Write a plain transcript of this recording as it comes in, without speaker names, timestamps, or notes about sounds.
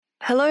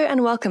Hello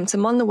and welcome to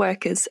Mon the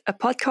Workers, a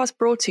podcast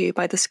brought to you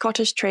by the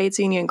Scottish Trades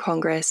Union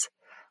Congress.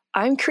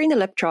 I'm Karina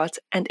Liptrot,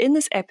 and in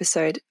this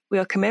episode, we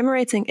are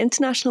commemorating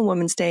International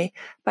Women's Day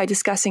by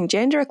discussing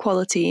gender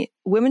equality,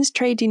 women's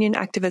trade union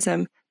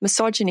activism,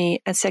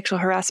 misogyny, and sexual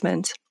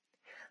harassment.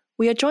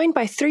 We are joined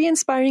by three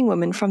inspiring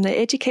women from the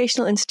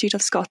Educational Institute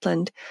of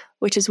Scotland,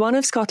 which is one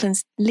of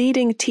Scotland's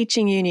leading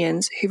teaching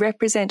unions who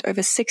represent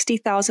over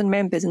 60,000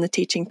 members in the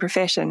teaching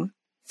profession.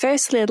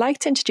 Firstly, I'd like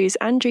to introduce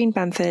Andreen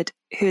Bamford,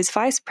 who is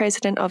Vice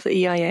President of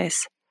the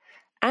EIS.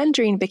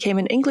 Andreen became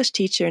an English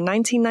teacher in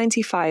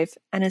 1995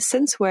 and has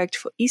since worked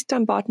for East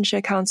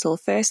Dunbartonshire Council,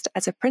 first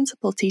as a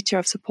Principal Teacher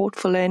of Support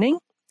for Learning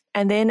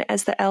and then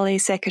as the LA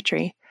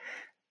Secretary.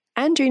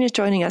 Andreen is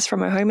joining us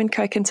from her home in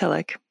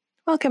Kirkintilloch.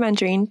 Welcome,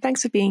 Andreen.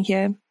 Thanks for being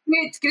here.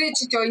 Great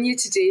to join you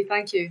today.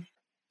 Thank you.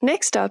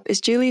 Next up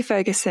is Julie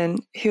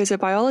Ferguson, who is a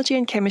biology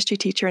and chemistry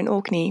teacher in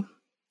Orkney.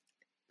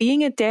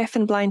 Being a deaf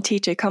and blind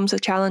teacher comes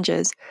with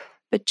challenges,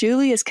 but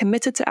Julie is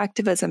committed to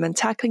activism and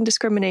tackling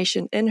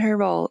discrimination in her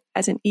role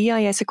as an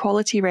EIS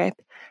equality rep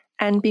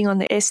and being on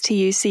the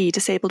STUC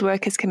Disabled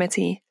Workers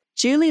Committee.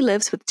 Julie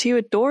lives with two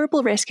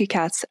adorable rescue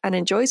cats and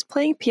enjoys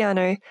playing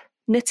piano,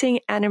 knitting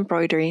and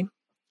embroidery.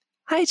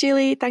 Hi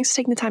Julie, thanks for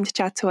taking the time to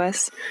chat to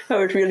us. I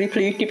was really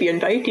pleased to be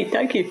invited,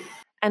 thank you.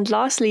 And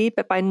lastly,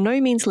 but by no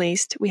means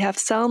least, we have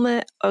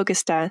Selma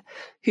Augustin,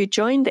 who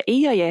joined the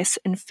EIS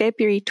in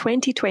February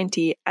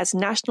 2020 as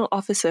National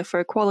Officer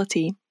for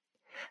Equality.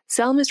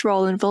 Selma's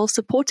role involves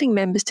supporting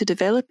members to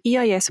develop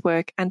EIS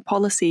work and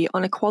policy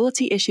on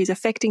equality issues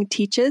affecting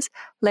teachers,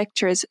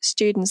 lecturers,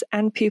 students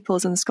and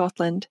pupils in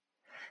Scotland.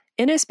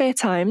 In her spare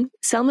time,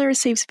 Selma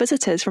receives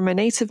visitors from her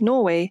native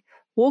Norway,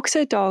 walks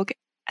her dog,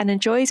 and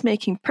enjoys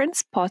making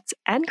prints, pots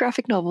and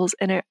graphic novels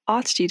in her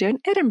art studio in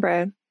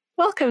Edinburgh.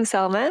 Welcome,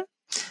 Selma.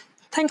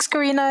 Thanks,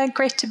 Karina.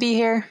 Great to be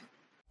here.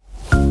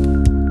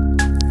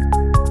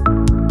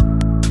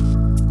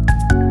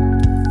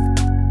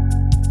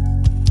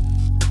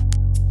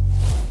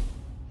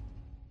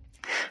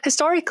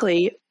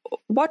 Historically,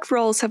 what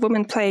roles have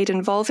women played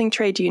involving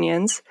trade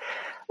unions?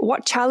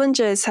 What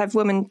challenges have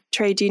women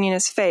trade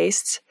unionists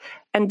faced?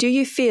 And do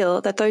you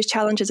feel that those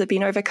challenges have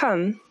been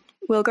overcome?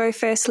 We'll go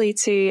firstly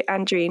to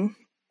Andreen.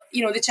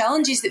 You know, the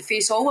challenges that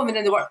face all women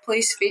in the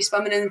workplace face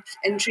women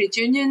in trade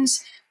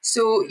unions.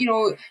 So,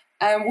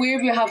 where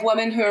we have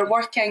women who are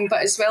working,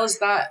 but as well as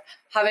that,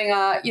 having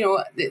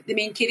the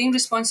main caring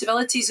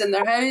responsibilities in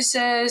their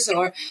houses,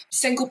 or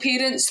single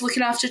parents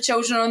looking after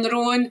children on their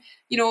own,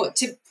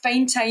 to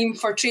find time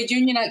for trade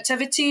union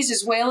activities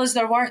as well as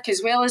their work,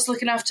 as well as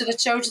looking after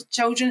the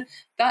children,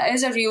 that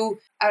is a real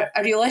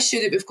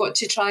issue that we've got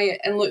to try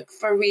and look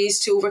for ways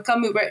to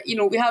overcome.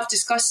 We have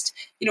discussed,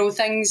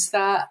 things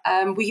that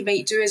we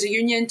might do as a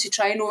union to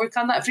try and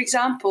overcome that. For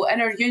example, in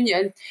our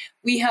union,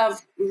 we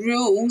have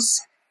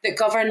rules that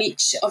govern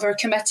each of our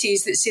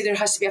committees that say there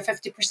has to be a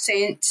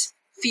 50%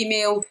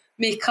 female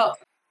makeup.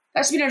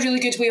 That's been a really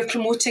good way of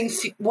promoting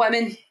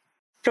women.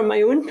 From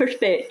my own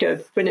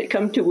perspective, when it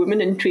comes to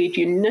women in trade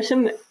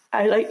unionism,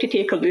 I like to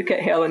take a look at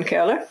Helen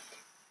Keller.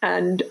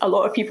 And a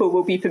lot of people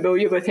will be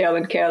familiar with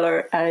Helen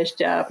Keller as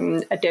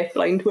a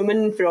deaf-blind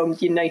woman from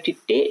the United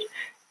States.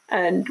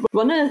 And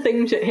one of the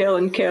things that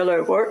Helen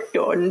Keller worked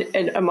on,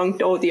 and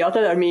amongst all the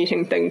other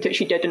amazing things that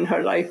she did in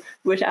her life,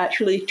 was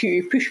actually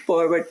to push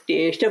forward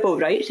the civil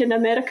rights in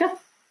America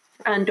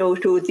and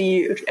also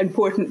the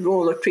important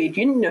role of trade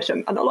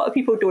unionism. And a lot of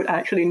people don't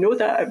actually know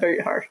that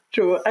about her.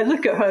 So I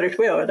look at her as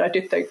well and I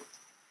just think,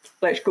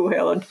 let's go,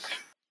 Helen.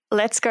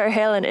 Let's go,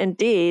 Helen,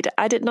 indeed.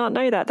 I did not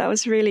know that. That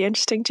was really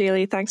interesting,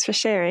 Julie. Thanks for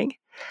sharing.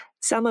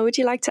 Selma, would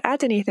you like to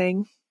add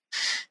anything?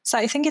 So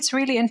I think it's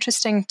really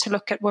interesting to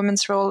look at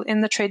women's role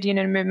in the trade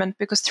union movement,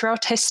 because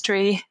throughout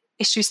history,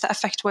 issues that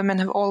affect women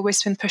have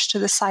always been pushed to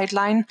the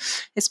sideline.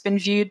 It's been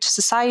viewed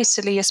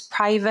societally as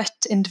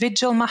private,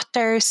 individual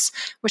matters,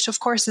 which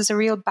of course is a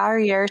real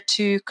barrier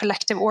to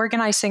collective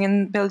organising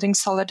and building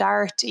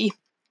solidarity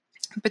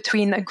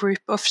between a group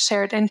of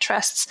shared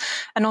interests.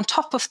 And on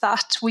top of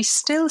that, we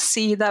still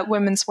see that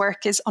women's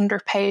work is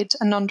underpaid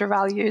and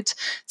undervalued.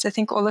 So I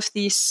think all of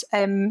these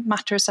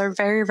matters are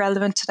very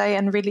relevant today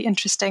and really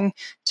interesting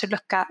to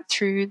look at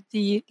through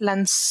the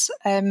lens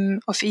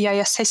of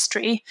EIS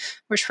history,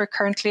 which we're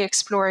currently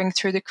exploring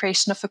through the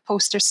creation of a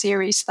poster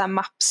series that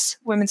maps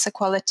women's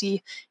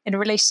equality in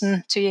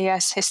relation to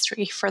EIS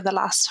history for the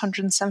last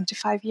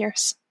 175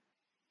 years.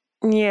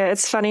 Yeah,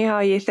 it's funny how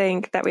you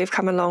think that we've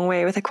come a long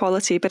way with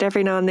equality, but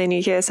every now and then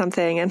you hear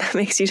something and that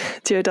makes you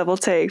do a double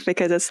take,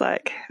 because it's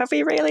like, have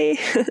we really?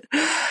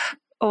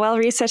 While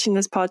researching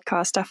this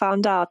podcast, I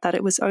found out that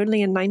it was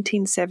only in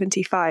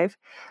 1975,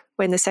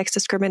 when the Sex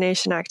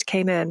Discrimination Act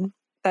came in,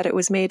 that it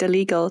was made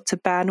illegal to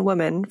ban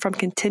women from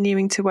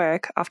continuing to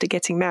work after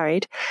getting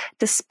married,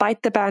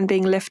 despite the ban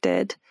being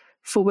lifted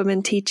for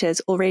women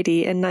teachers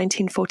already in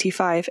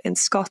 1945 in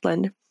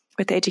Scotland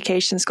with the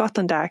Education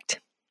Scotland Act.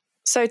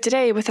 So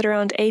today, with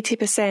around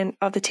 80%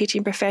 of the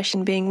teaching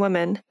profession being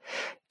women,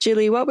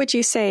 Julie, what would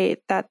you say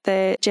that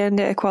the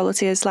gender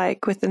equality is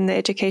like within the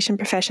education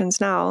professions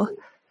now?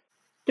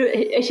 No,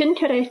 it's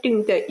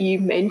interesting that you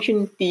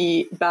mentioned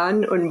the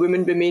ban on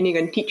women remaining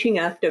in teaching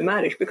after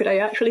marriage, because I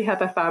actually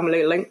have a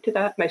family link to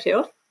that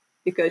myself.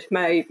 Because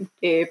my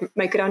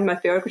grandma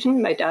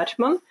Ferguson, my dad's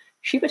mum,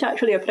 she was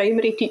actually a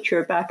primary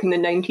teacher back in the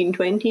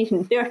 1920s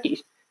and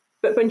 30s.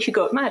 But when she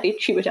got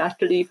married, she was asked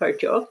to leave her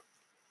job.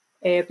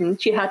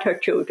 She had her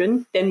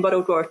children. Then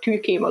World War II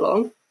came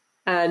along,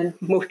 and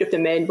most of the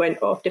men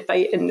went off to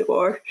fight in the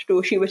war.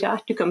 So she was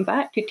asked to come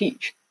back to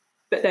teach.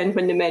 But then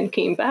when the men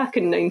came back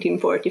in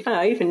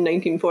 1945 and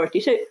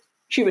 1946,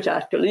 she was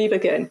asked to leave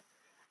again.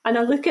 And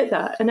I look at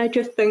that and I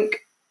just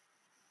think,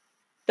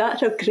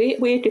 that's a great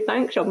way to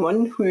thank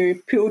someone who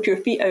pulled your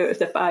feet out of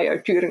the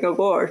fire during a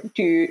war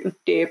to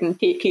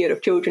take care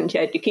of children's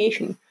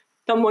education.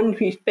 Someone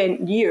who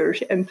spent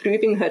years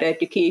improving her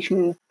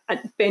education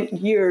and spent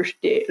years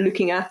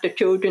looking after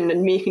children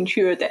and making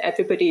sure that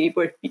everybody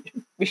was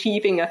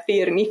receiving a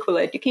fair and equal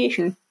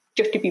education,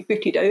 just to be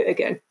booted out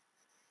again.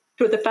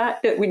 So the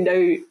fact that we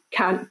now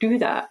can't do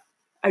that,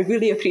 I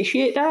really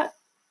appreciate that.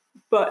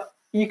 But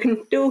you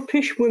can still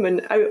push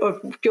women out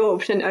of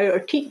jobs and out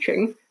of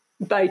teaching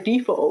by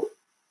default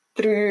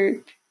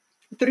through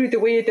the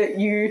way that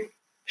you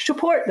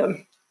support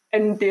them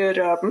in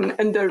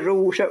their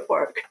roles at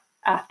work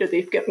after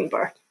they've given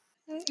birth.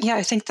 Yeah,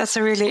 I think that's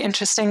a really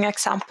interesting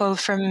example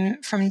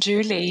from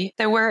Julie.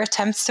 There were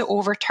attempts to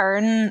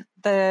overturn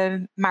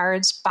the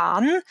marriage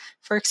ban,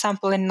 for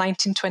example, in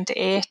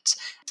 1928,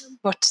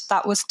 but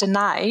that was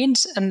denied.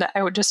 And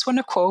I would just want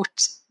to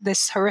quote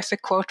this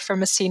horrific quote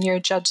from a senior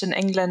judge in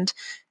England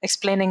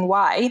explaining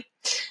why.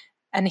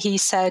 And he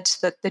said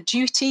that the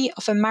duty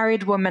of a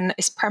married woman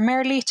is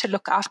primarily to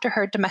look after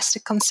her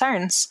domestic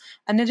concerns,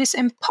 and it is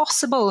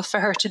impossible for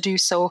her to do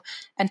so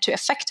and to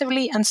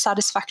effectively and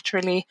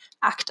satisfactorily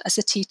act as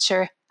a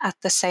teacher at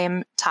the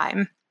same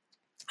time.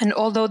 And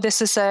although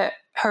this is a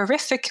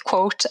horrific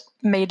quote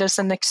made as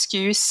an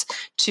excuse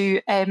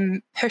to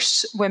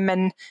push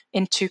women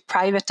into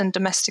private and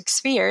domestic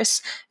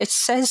spheres, it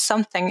says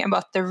something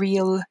about the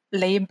real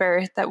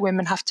labour that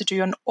women have to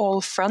do on all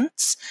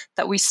fronts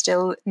that we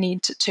still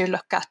need to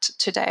look at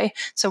today.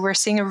 So we're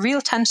seeing a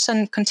real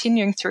tension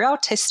continuing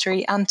throughout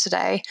history and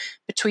today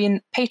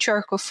between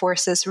patriarchal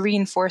forces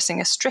reinforcing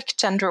a strict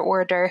gender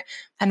order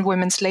and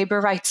women's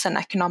labour rights and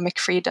economic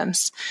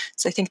freedoms.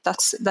 So I think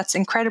that's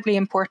incredibly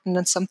important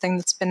and something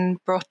that's been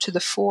brought to the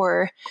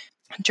fore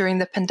during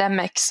the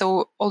pandemic.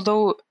 So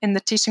although in the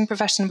teaching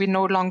profession we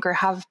no longer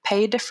have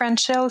pay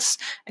differentials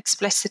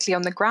explicitly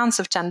on the grounds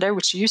of gender,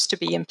 which used to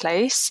be in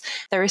place,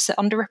 there is an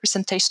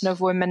underrepresentation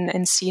of women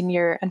in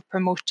senior and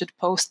promoted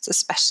posts,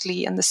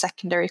 especially in the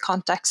secondary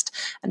context,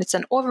 and it's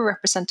an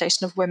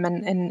overrepresentation of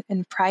women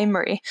in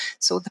primary.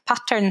 So the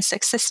patterns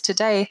exist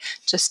today,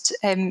 just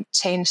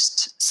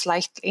changed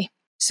slightly.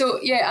 So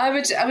yeah, I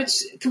would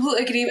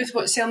completely agree with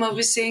what Selma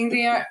was saying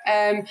there.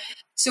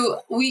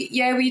 So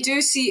we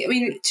do see. I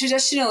mean,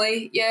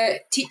 traditionally,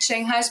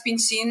 teaching has been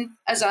seen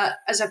as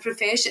a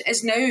profession.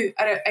 Is now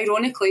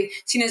ironically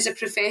seen as a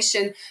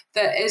profession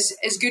that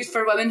is good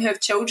for women who have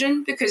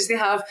children because they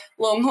have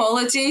long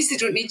holidays. They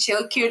don't need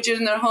childcare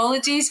during their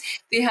holidays.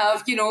 They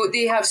have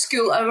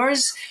school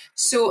hours.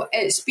 So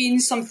it's been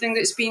something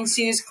that's been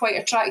seen as quite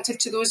attractive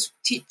to those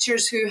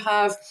teachers who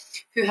have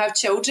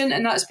children,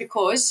 and that's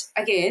because,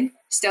 again,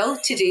 still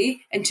today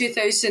in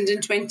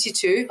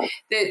 2022,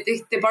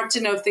 the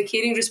burden of the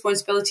caring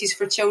responsibilities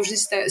for children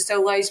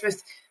still lies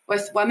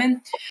with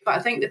women. But I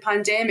think the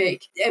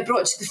pandemic, it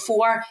brought to the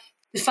fore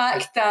the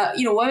fact that,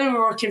 women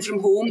were working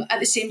from home at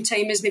the same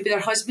time as maybe their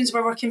husbands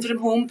were working from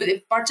home, but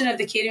the burden of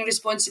the caring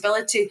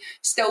responsibility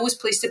still was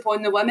placed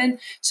upon the women.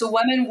 So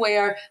women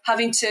were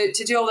having to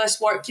do all this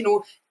work,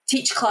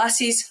 teach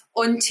classes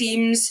on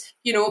Teams,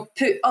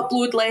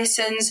 upload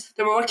lessons.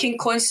 They were working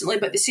constantly,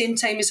 but at the same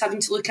time as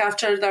having to look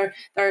after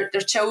their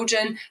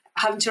children,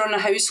 having to run a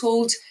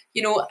household,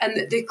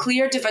 and the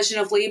clear division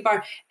of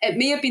labour. It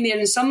may have been there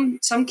in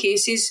some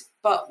cases,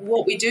 but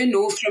what we do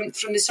know from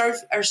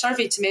our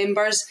survey to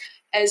members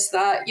is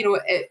that,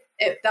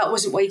 that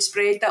wasn't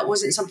widespread. That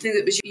wasn't something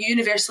that was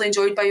universally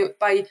enjoyed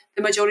by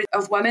the majority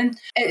of women.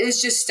 It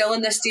is just still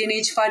in this day and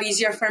age far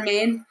easier for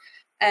men.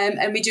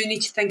 And we do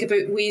need to think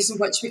about ways in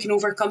which we can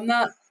overcome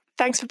that.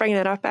 Thanks for bringing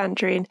that up,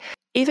 Andreen.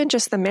 Even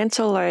just the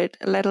mental load,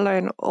 let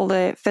alone all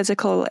the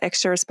physical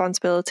extra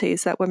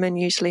responsibilities that women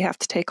usually have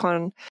to take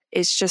on,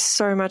 is just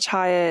so much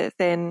higher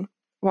than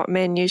what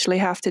men usually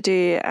have to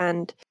do.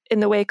 And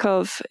in the wake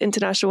of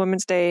International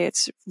Women's Day,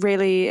 it's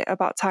really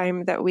about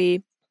time that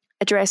we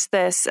address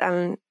this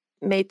and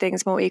made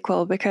things more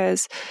equal,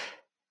 because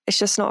it's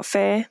just not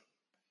fair.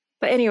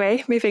 But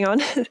anyway, moving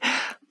on.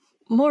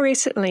 More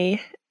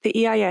recently,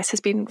 the EIS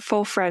has been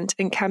forefront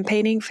in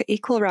campaigning for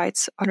equal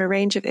rights on a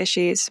range of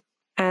issues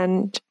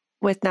and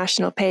with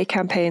national pay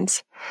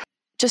campaigns.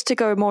 Just to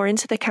go more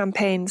into the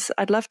campaigns,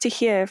 I'd love to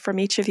hear from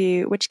each of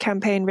you which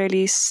campaign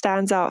really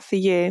stands out for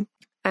you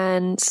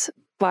and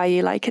why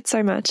you like it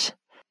so much.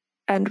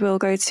 And we'll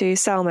go to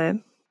Selma.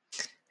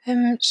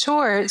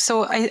 Sure.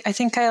 So I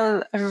think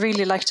I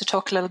really like to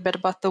talk a little bit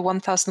about the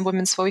 1000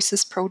 Women's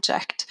Voices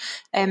project,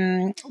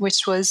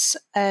 which was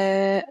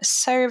a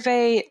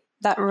survey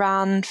that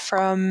ran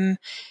from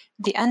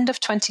the end of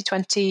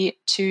 2020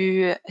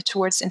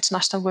 towards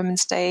International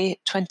Women's Day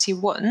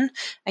 21,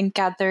 and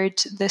gathered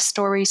the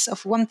stories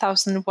of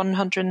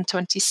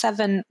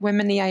 1,127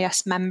 women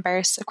EIS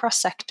members across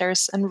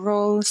sectors and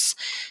roles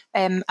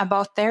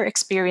about their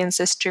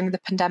experiences during the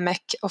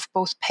pandemic of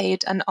both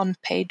paid and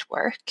unpaid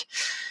work.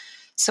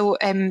 So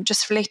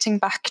just relating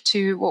back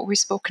to what we've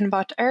spoken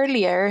about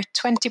earlier,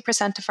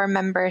 20% of our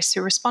members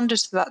who responded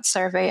to that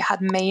survey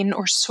had main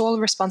or sole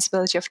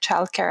responsibility of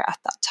childcare at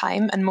that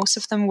time, and most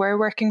of them were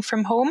working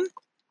from home.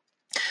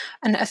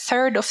 And a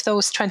third of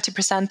those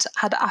 20%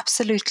 had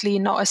absolutely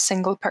not a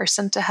single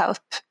person to help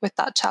with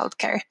that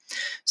childcare.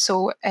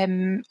 So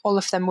all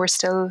of them were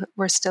still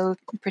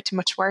pretty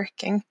much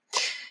working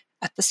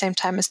at the same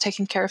time as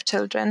taking care of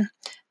children.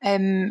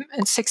 And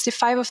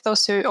 65 of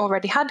those who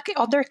already had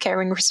other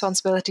caring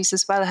responsibilities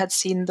as well had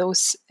seen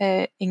those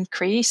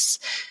increase.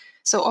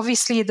 So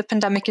obviously the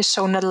pandemic has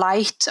shown a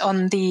light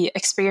on the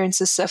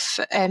experiences of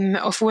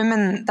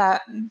women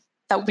that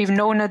we've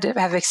known that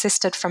have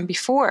existed from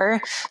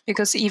before,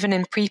 because even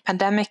in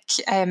pre-pandemic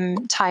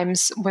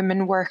times,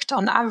 women worked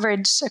on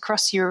average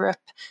across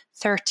Europe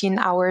 13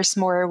 hours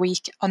more a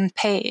week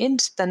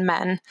unpaid than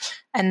men,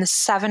 and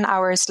 7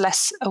 hours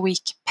less a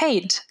week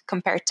paid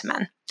compared to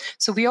men.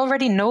 So we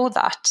already know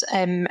that,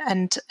 and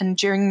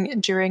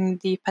during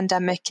the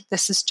pandemic,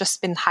 this has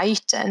just been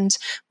heightened.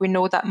 We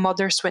know that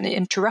mothers, when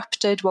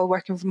interrupted while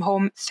working from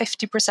home,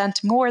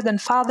 50% more than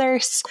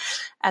fathers,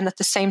 and at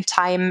the same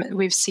time,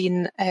 we've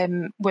seen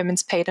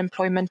women's paid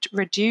employment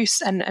reduce,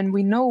 and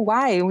we know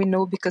why. We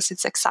know because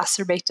it's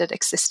exacerbated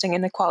existing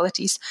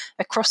inequalities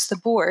across the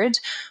board.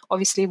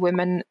 Obviously,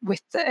 women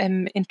with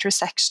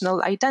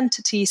intersectional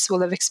identities will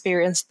have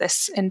experienced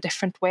this in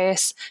different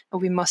ways, and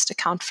we must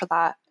account for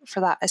that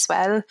as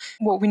well.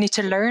 What we need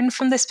to learn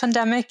from this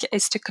pandemic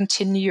is to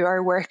continue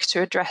our work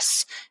to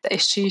address the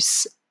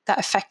issues that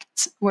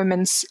affect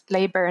women's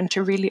labour and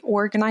to really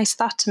organise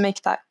that, to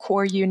make that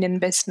core union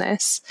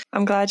business.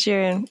 I'm glad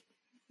you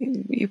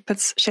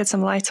shed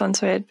some light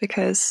onto it,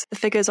 because the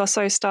figures are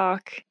so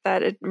stark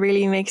that it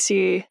really makes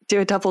you do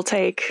a double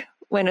take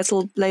when it's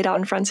all laid out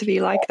in front of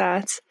you like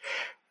that.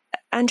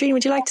 Andreen,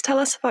 would you like to tell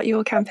us about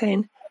your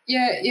campaign?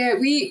 Yeah,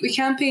 we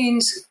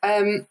campaigned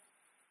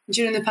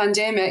during the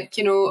pandemic,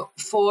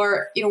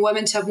 for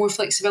women to have more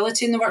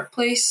flexibility in the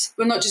workplace.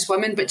 Well, not just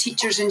women, but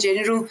teachers in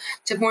general,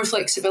 to have more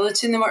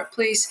flexibility in the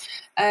workplace.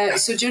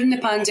 So during the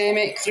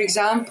pandemic, for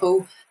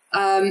example,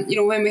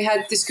 when we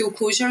had the school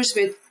closures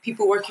with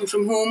people working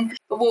from home,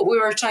 but what we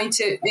were trying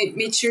to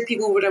make sure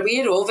people were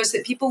aware of is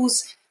that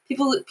people's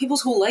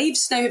whole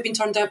lives now have been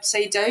turned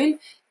upside down.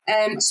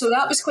 So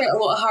that was quite a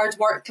lot of hard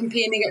work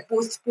campaigning at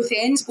both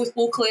ends, both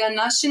locally and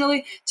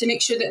nationally, to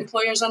make sure that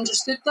employers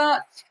understood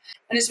that.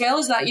 And as well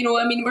as that,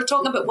 we're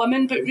talking about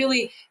women, but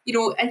really,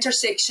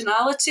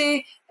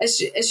 intersectionality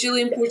is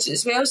really important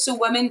as well. So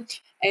women,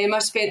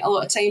 I've spent a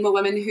lot of time with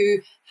women who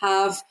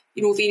have,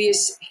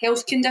 various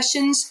health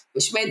conditions,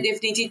 which meant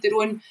they've needed their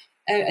own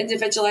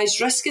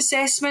individualised risk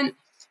assessment.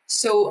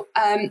 So,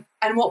 and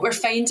what we're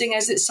finding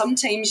is that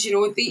sometimes,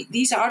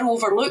 these are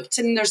overlooked,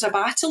 and there's a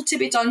battle to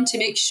be done to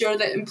make sure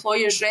that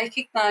employers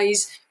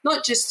recognise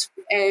not just,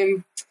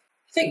 I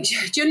think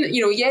during,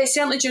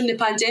 certainly during the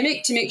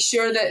pandemic, to make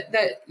sure that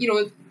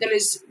there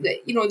is,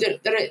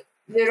 the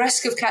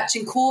risk of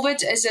catching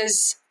COVID is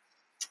as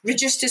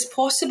reduced as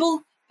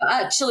possible. But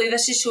actually,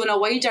 this is showing a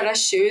wider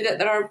issue, that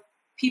there are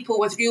people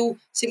with real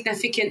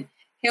significant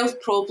health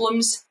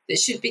problems that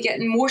should be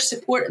getting more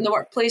support in the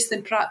workplace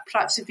than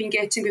perhaps have been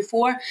getting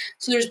before.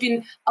 So there's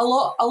been a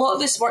lot of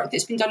this work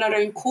that's been done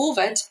around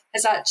COVID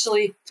has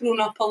actually thrown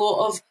up a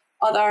lot of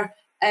other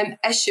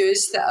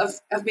issues that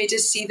have made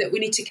us see that we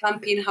need to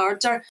campaign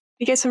harder.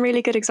 You gave some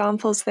really good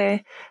examples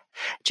there.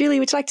 Julie,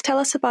 would you like to tell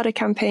us about a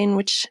campaign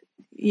which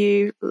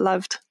you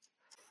loved?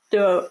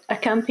 So a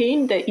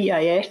campaign that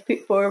EIS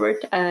put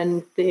forward,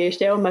 and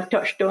Selma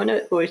touched on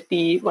it, was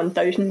the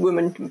 1000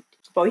 Women's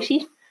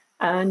Voices.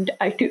 And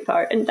I took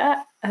part in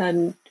that,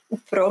 and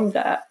from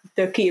that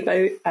there came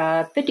out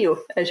a video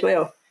as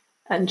well.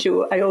 And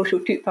so I also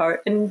took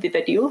part in the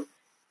video,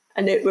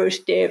 and it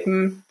was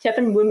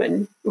 7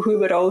 women who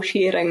were all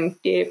sharing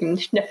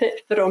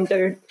snippets from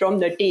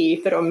their day,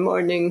 from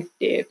morning,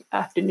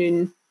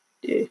 afternoon,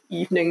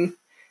 evening,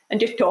 and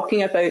just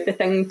talking about the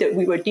things that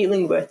we were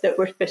dealing with that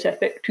were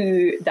specific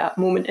to that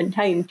moment in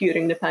time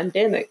during the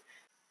pandemic.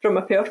 From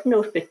a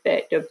personal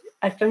perspective,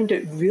 I found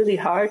it really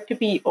hard to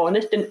be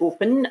honest and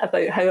open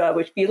about how I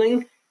was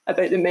feeling,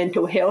 about the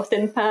mental health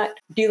impact.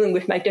 Dealing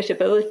with my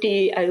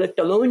disability, I lived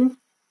alone,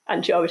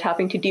 and so I was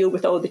having to deal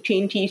with all the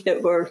changes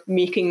that were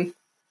making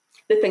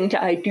the things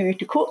that I do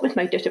to cope with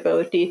my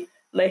disability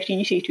less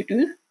easy to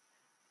do,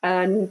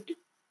 and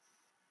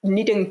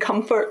needing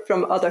comfort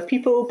from other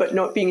people, but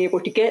not being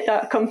able to get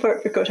that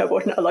comfort because I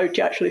wasn't allowed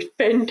to actually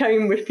spend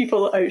time with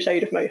people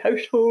outside of my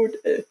household.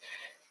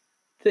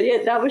 So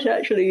yeah, that was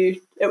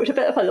actually, it was a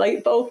bit of a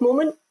light bulb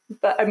moment,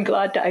 but I'm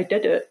glad that I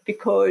did it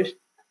because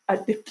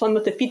some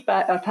of the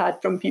feedback I've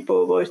had from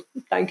people was,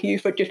 thank you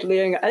for just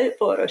laying it out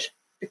for us,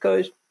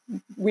 because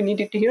we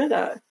needed to hear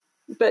that.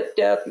 But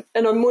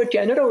on a more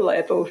general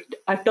level,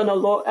 I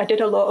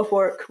did a lot of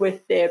work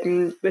with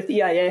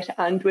EIS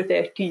and with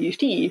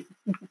STUC,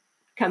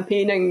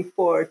 campaigning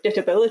for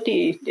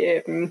disability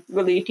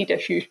related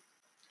issues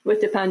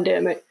with the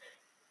pandemic.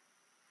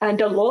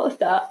 And a lot of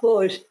that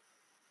was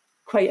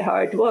quite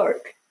hard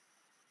work.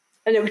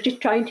 And it was just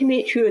trying to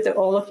make sure that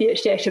all of the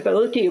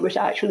accessibility was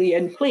actually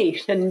in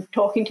place, and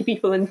talking to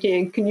people and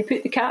saying, can you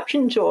put the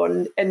captions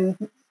on in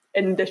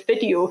this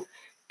video?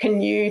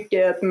 Can you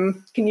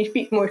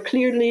speak more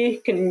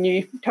clearly? Can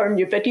you turn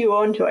your video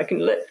on so I can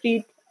lip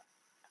read?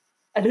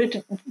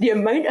 And the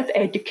amount of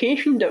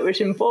education that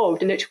was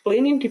involved in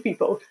explaining to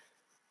people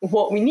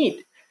what we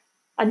need.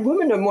 And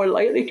women are more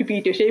likely to be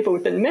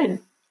disabled than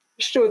men.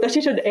 So this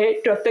is an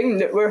extra thing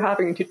that we're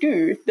having to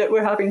do, that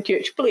we're having to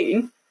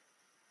explain.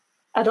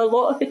 And a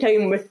lot of the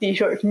time with the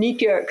sort of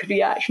knee-jerk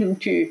reaction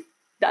to,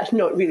 that's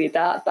not really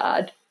that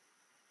bad.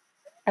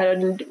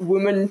 And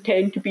women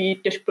tend to be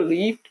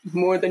disbelieved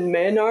more than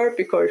men are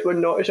because we're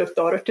not as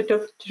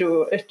authoritative.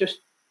 So it's just,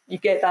 you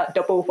get that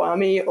double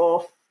whammy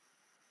of,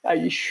 are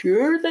you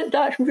sure that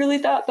that's really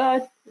that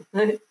bad?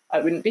 I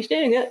wouldn't be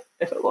saying it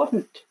if it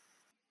wasn't.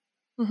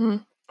 Mm-hmm.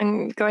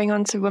 And going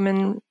on to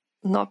women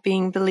not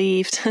being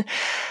believed,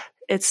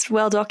 it's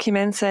well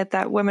documented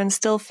that women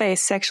still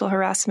face sexual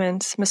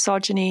harassment,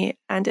 misogyny,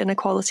 and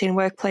inequality in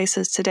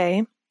workplaces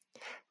today.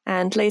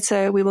 And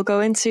later we will go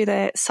into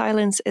the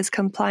Silence is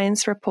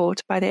Compliance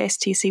report by the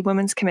STC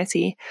Women's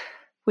Committee,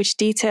 which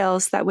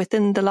details that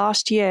within the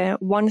last year,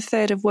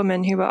 1/3 of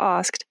women who were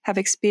asked have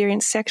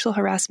experienced sexual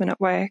harassment at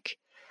work.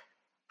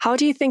 How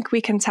do you think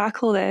we can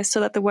tackle this so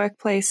that the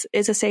workplace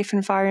is a safe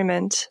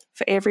environment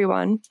for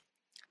everyone?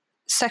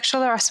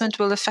 Sexual harassment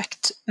will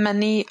affect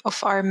many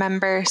of our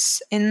members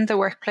in the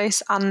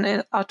workplace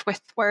and out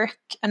with work.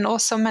 And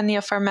also many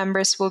of our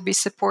members will be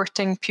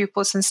supporting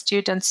pupils and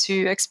students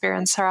who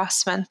experience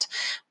harassment,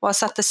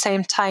 whilst at the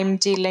same time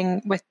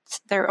dealing with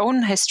their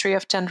own history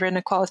of gender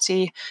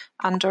inequality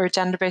and or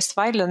gender-based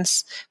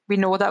violence. We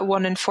know that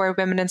 1 in 4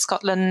 women in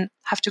Scotland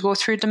have to go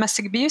through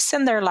domestic abuse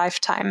in their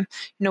lifetime.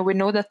 We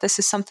know that this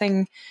is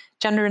something,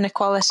 gender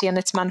inequality and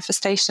its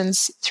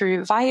manifestations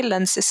through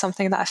violence is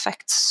something that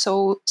affects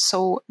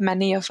so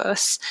many of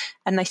us.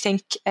 And I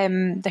think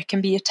there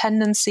can be a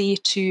tendency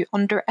to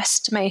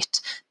underestimate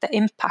the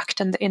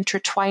impact and the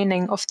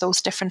intertwining of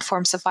those different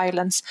forms of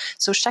violence.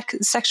 So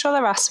sexual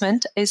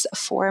harassment is a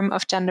form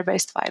of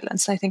gender-based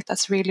violence. I think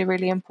that's really,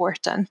 really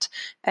important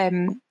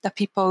that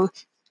people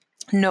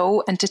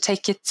know, and to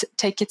take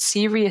it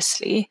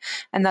seriously,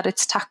 and that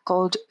it's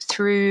tackled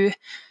through,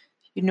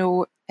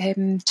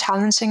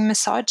 challenging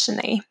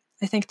misogyny.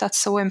 I think that's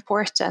so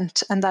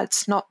important, and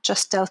that's not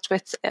just dealt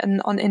with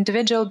on an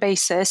individual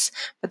basis,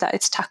 but that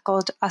it's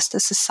tackled as the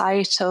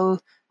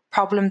societal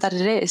problem that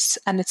it is,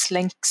 and its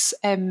links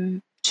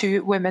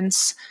to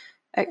women's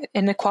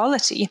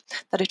inequality,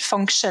 that it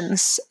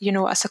functions,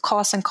 as a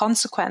cause and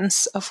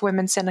consequence of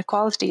women's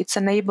inequality. It's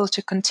enabled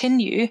to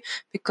continue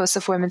because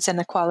of women's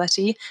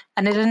inequality,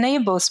 and it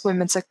enables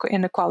women's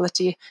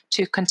inequality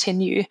to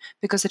continue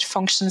because it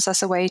functions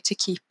as a way to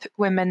keep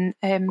women,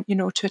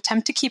 to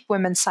attempt to keep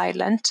women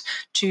silent,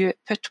 to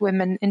put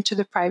women into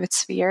the private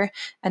sphere,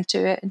 and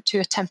to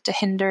attempt to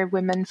hinder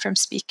women from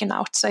speaking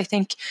out. So I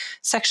think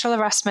sexual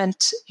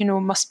harassment,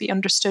 must be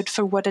understood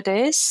for what it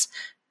is.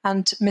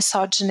 And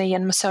misogyny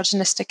and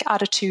misogynistic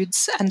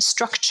attitudes and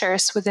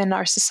structures within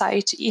our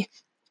society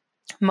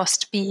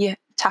must be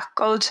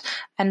tackled.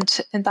 And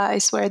that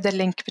is where the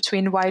link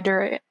between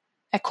wider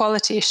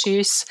equality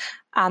issues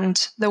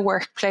and the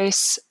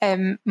workplace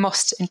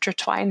must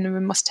intertwine. And we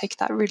must take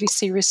that really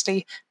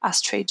seriously as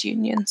trade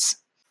unions.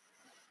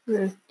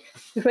 Yeah.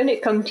 When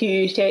it comes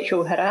to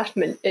sexual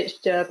harassment,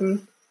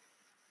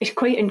 it's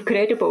quite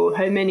incredible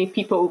how many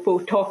people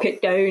will talk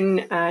it down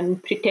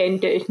and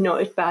pretend that it's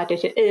not as bad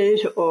as it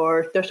is,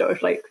 or they're sort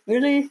of like,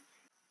 really?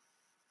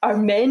 Are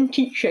men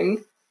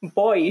teaching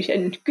boys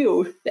in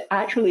schools that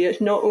actually it's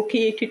not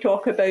okay to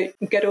talk about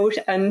girls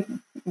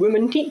and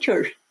women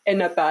teachers in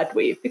a bad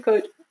way?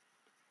 Because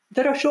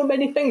there are so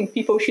many things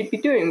people should be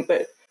doing,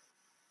 but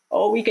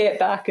all we get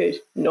back is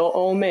not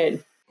all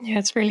men. Yeah,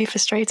 it's really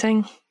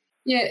frustrating.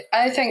 Yeah,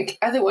 I think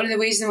one of the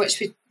ways in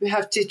which we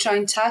have to try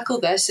and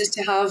tackle this is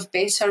to have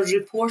better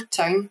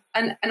reporting.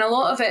 And a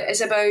lot of it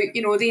is about,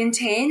 the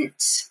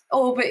intent.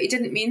 Oh, but he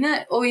didn't mean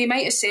that. Oh, he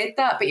might have said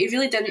that, but he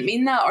really didn't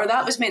mean that. Or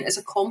that was meant as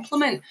a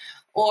compliment.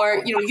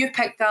 Or, you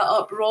picked that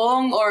up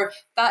wrong. Or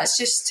that's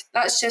just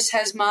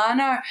his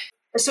manner.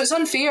 So it's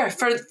unfair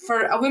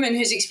for a woman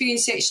who's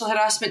experienced sexual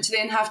harassment to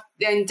then have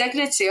the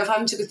indignity of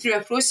having to go through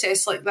a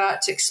process like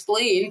that to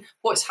explain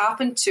what's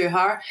happened to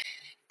her.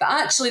 But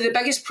actually, the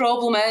biggest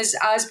problem is,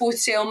 as both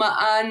Selma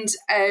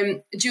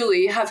and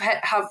Julie have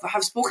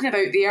spoken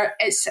about there,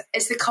 it's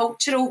the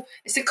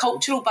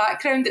cultural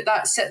background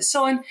that sits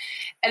on,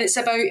 and it's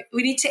about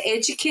we need to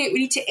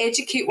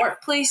educate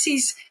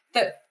workplaces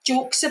that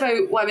jokes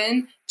about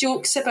women,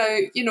 jokes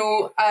about,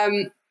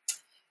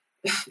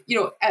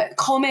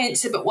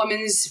 comments about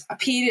women's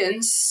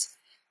appearance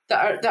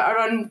that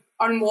are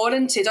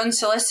unwarranted,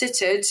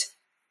 unsolicited,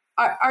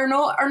 are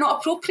not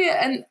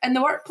appropriate in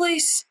the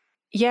workplace.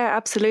 Yeah,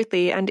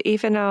 absolutely. And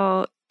even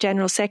our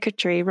General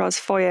Secretary, Ros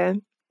Foyer,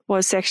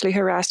 was sexually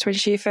harassed when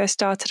she first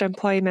started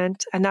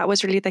employment. And that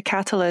was really the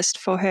catalyst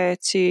for her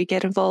to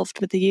get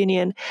involved with the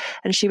union.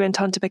 And she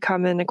went on to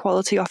become an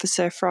equality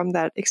officer from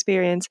that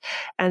experience.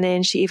 And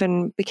then she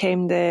even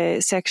became the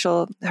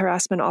sexual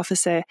harassment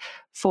officer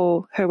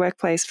for her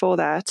workplace for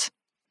that.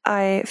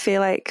 I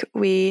feel like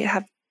we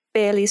have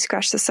barely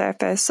scratched the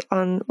surface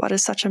on what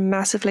is such a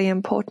massively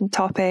important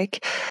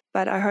topic.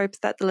 But I hope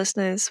that the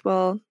listeners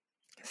will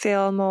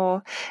feel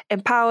more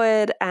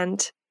empowered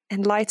and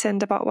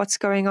enlightened about what's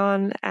going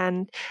on.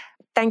 And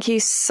thank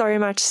you so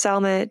much,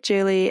 Selma,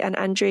 Julie and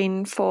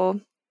Andreen, for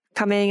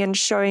coming and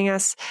showing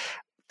us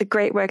the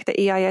great work that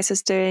EIS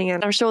is doing.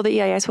 And I'm sure the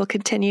EIS will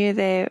continue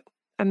their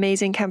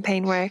amazing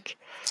campaign work.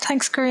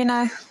 Thanks,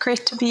 Karina.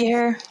 Great to be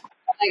here.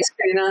 Thanks,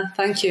 Karina.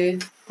 Thank you.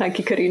 Thank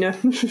you, Karina.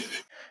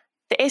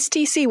 The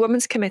STC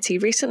Women's Committee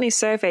recently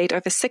surveyed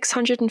over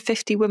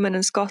 650 women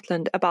in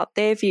Scotland about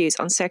their views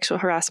on sexual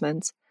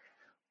harassment.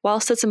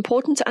 Whilst it's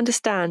important to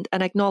understand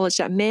and acknowledge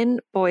that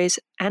men, boys,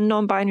 and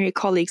non-binary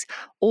colleagues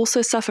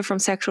also suffer from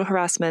sexual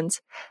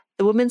harassment,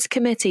 the Women's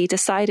Committee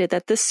decided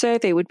that this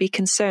survey would be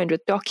concerned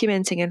with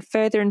documenting and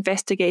further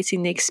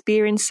investigating the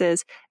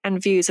experiences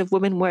and views of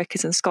women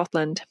workers in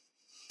Scotland.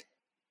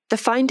 The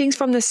findings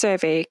from the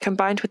survey,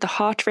 combined with the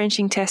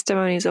heart-wrenching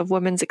testimonies of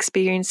women's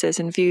experiences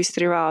and views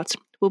throughout,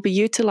 will be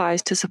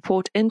utilised to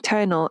support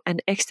internal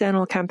and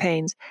external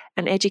campaigns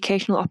and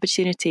educational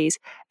opportunities,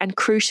 and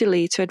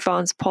crucially to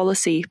advance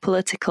policy,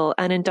 political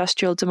and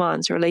industrial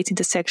demands relating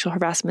to sexual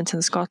harassment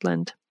in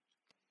Scotland.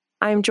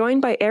 I am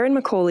joined by Erin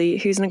McCauley,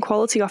 who's an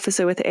equality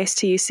officer with the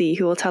STUC,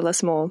 who will tell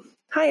us more.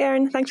 Hi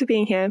Erin, thanks for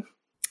being here.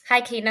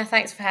 Hi Karina,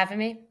 thanks for having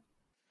me.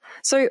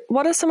 So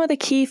what are some of the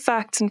key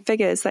facts and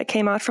figures that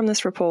came out from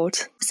this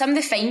report? Some of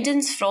the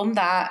findings from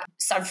that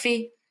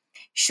survey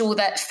show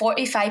that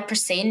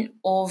 45%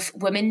 of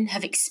women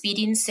have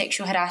experienced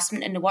sexual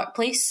harassment in the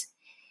workplace.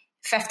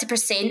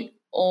 50%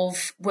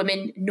 of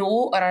women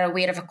know or are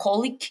aware of a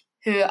colleague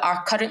who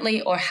are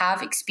currently or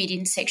have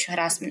experienced sexual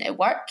harassment at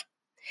work.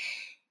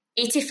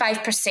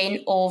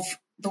 85% of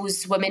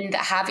those women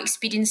that have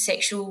experienced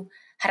sexual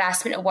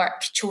harassment at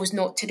work chose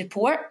not to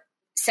report.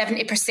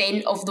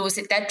 70% of those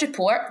that did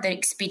report their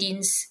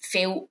experience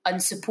felt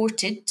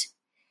unsupported.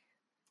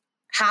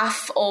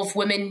 Half of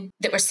women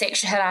that were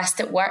sexually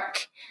harassed at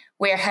work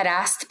were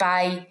harassed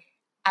by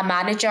a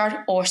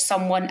manager or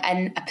someone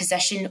in a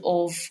position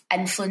of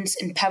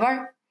influence and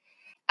power.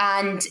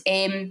 And,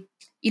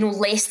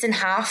 less than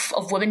half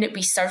of women that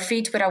we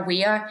surveyed were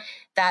aware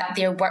that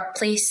their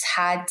workplace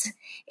had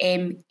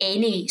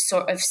any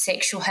sort of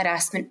sexual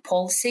harassment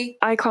policy.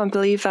 I can't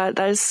believe that.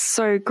 That is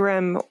so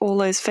grim, all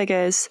those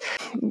figures.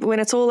 When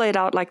it's all laid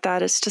out like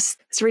that, it's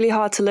really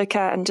hard to look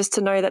at and just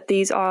to know that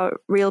these are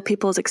real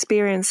people's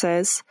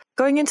experiences.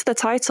 Going into the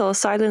title,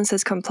 Silence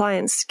is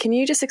Compliance, can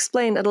you just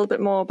explain a little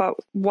bit more about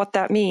what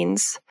that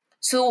means?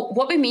 So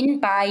what we mean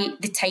by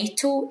the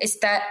title is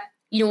that,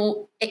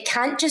 it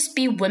can't just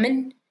be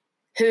women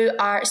who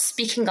are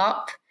speaking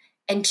up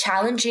and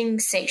challenging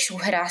sexual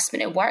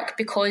harassment at work,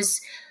 because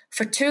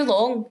for too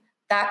long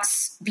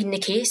that's been the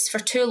case. For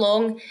too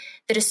long,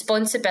 the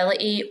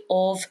responsibility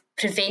of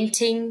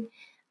preventing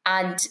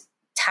and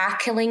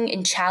tackling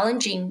and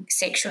challenging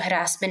sexual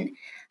harassment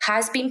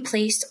has been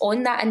placed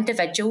on that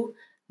individual,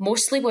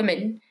 mostly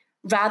women,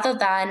 rather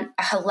than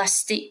a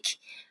holistic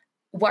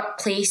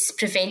workplace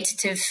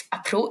preventative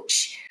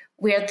approach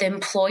where the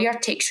employer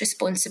takes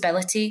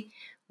responsibility,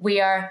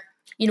 where,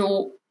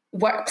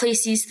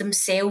 workplaces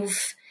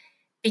themselves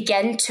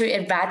begin to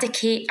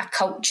eradicate a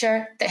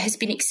culture that has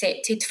been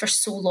accepted for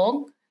so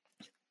long.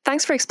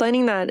 Thanks for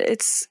explaining that.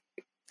 It's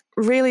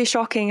really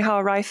shocking how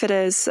rife it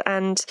is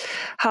and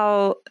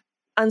how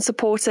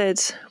unsupported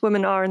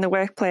women are in the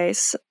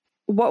workplace.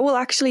 What will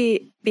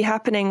actually be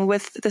happening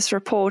with this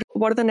report?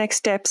 What are the next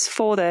steps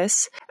for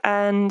this?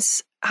 And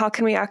how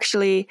can we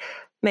actually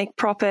make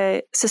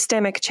proper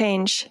systemic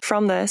change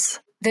from this?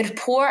 The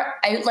report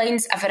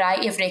outlines a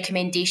variety of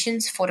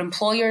recommendations for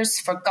employers,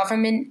 for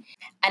government,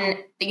 and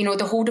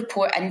the whole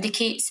report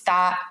indicates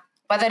that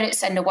whether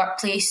it's in the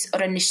workplace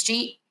or in the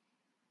street,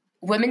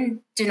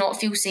 women do not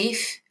feel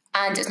safe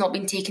and it's not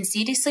been taken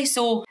seriously.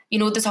 So,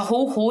 there's a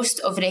whole host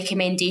of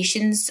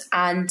recommendations,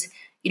 and,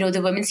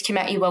 the Women's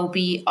Committee will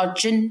be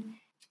urging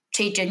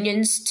trade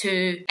unions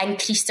to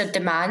increase their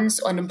demands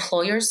on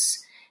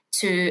employers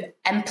to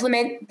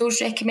implement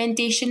those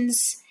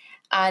recommendations.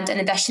 And in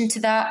addition to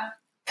that,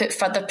 put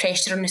further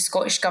pressure on the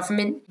Scottish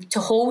Government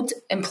to hold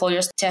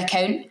employers to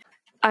account.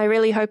 I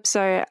really hope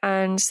so.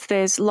 And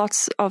there's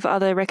lots of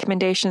other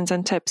recommendations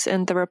and tips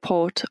in the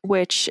report,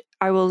 which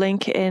I will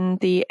link in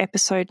the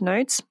episode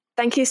notes.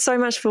 Thank you so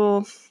much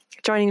for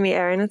joining me,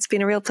 Erin. It's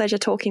been a real pleasure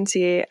talking to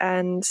you,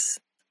 and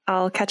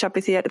I'll catch up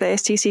with you at the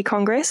STUC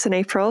Congress in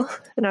April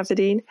in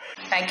Aberdeen.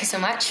 Thank you so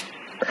much.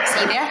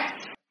 See you there.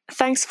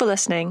 Thanks for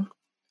listening.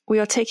 We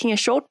are taking a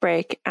short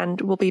break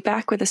and we'll be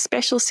back with a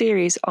special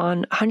series on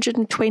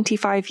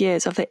 125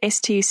 years of the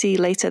STUC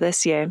later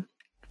this year.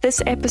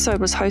 This episode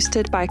was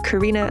hosted by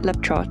Karina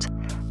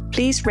Liptrot.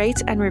 Please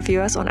rate and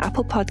review us on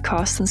Apple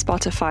Podcasts and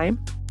Spotify,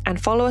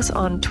 and follow us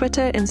on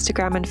Twitter,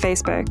 Instagram and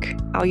Facebook.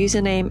 Our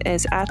username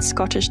is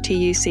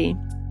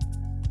 @ScottishTUC.